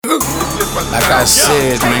Like I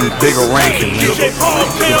said, man, bigger ranking, man.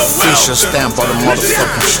 The official stamp of the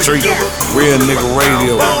motherfucking street. Real nigga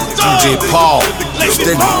radio. DJ Paul.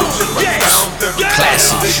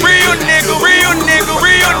 Classic. Real nigga radio.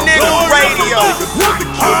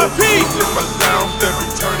 RP.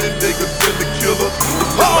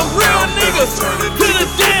 All real niggas to the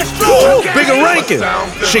dance floor. Bigger ranking.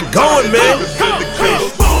 Shit going, man.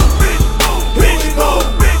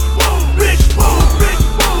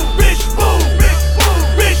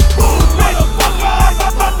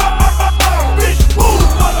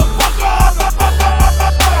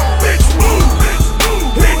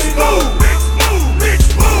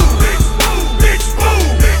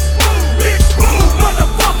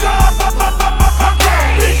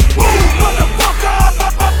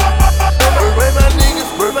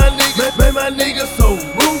 Niggas so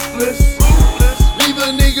ruthless. Leave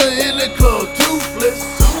a nigga in the club toothless.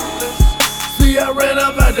 See, I ran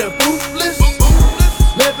up out that boothless.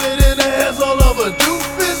 Left it in the hands all of a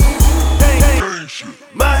doofus.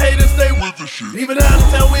 My haters stay with the shit. Even out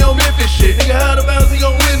of town, we on Memphis shit. Nigga out of bounds, he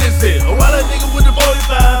gon' win this shit. Oh, why that nigga with the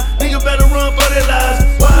 45? Nigga better run for their lives.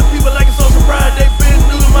 Why people like it so surprised? They been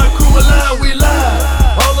through my crew alive, we live.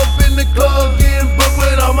 All up in the club, getting booked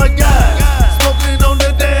with all my guys. Smoking on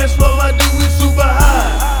the dance floor, I do it super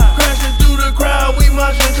high. Crashing through the crowd, we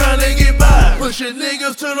marching, trying to get by. Pushing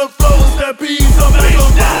niggas to the floor, stampede, somebody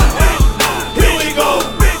gon' die. Here we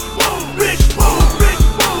go.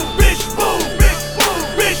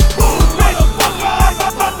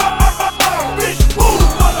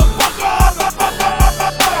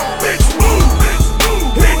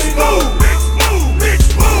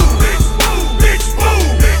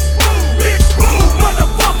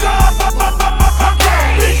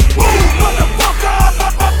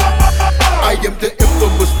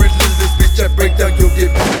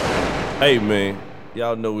 Hey man,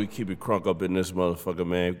 y'all know we keep it crunk up in this motherfucker,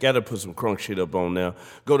 man. Gotta put some crunk shit up on now.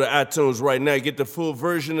 Go to iTunes right now, get the full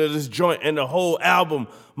version of this joint and the whole album,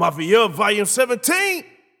 Mafia Volume 17.